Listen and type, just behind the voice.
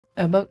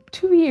About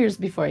 2 years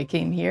before I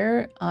came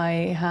here,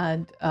 I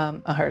had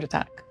a heart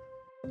attack.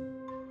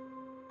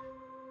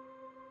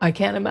 I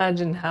can't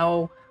imagine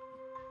how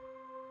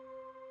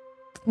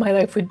my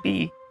life would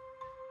be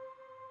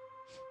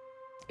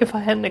if I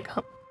hadn't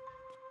come.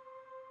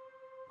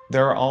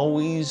 There are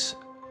always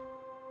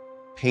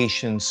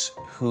patients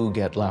who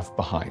get left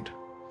behind,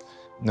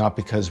 not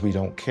because we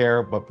don't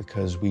care, but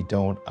because we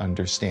don't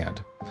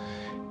understand.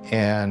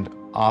 And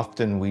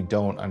often we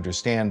don't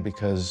understand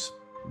because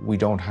we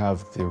don't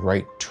have the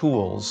right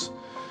tools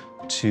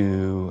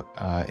to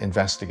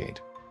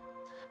investigate.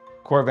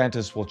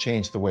 Coroventis will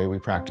change the way we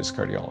practice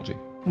cardiology.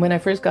 When I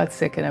first got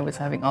sick and I was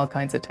having all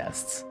kinds of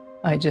tests,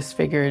 I just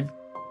figured,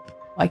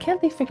 why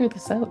can't they figure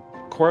this out?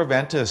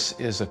 Coroventis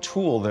is a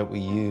tool that we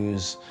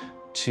use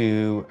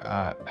to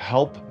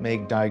help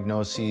make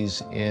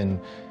diagnoses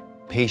in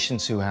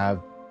patients who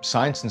have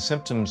signs and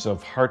symptoms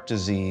of heart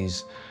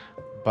disease,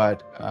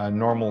 but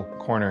normal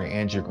coronary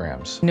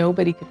angiograms.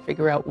 Nobody could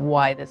figure out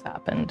why this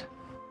happened.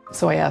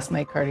 So I asked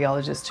my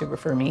cardiologist to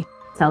refer me.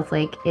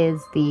 Southlake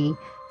is the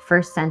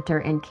first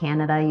center in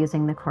Canada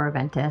using the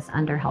Coroventis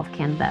under Health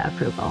Canada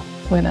approval.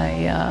 When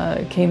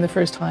I came the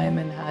first time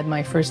and had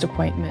my first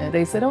appointment,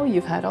 they said, "Oh,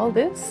 you've had all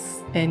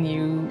this and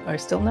you are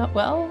still not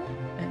well?"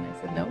 And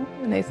I said, "No."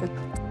 And they said,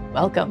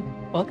 welcome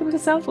to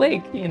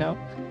Southlake,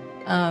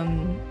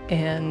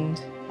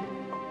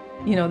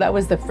 that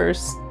was the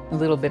first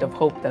little bit of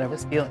hope that I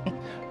was feeling.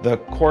 The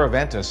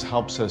Coroventis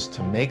helps us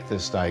to make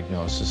this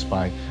diagnosis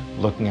by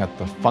looking at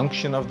the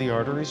function of the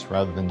arteries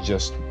rather than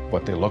just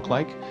what they look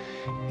like.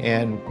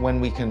 And when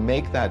we can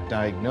make that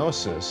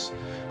diagnosis,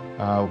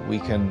 we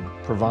can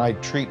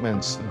provide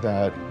treatments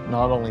that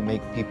not only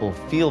make people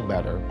feel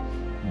better,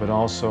 but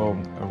also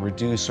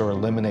reduce or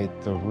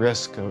eliminate the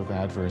risk of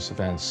adverse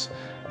events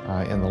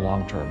in the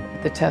long term.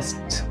 The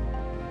test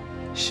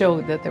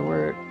showed that there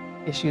were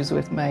issues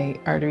with my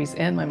arteries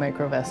and my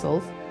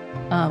microvessels.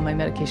 My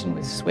medication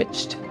was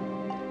switched,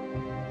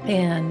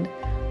 and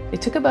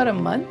it took about a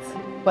month,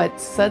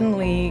 but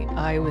suddenly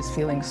I was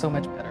feeling so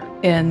much better.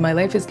 And my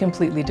life is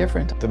completely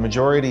different. The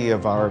majority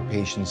of our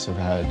patients have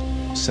had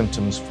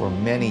symptoms for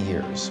many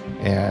years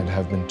and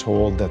have been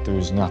told that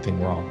there's nothing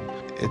wrong.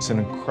 It's an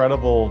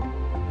incredible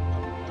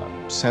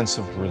sense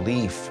of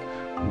relief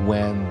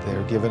when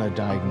they're given a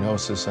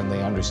diagnosis and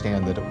they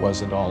understand that it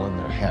wasn't all in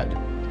their head.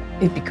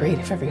 It'd be great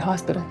if every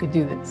hospital could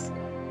do this.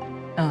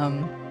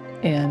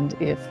 And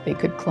if they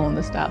could clone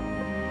the stuff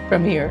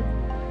from here.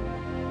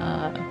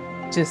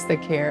 Just the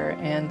care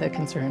and the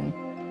concern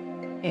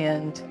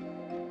and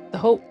the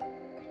hope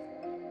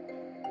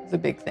is a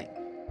big thing.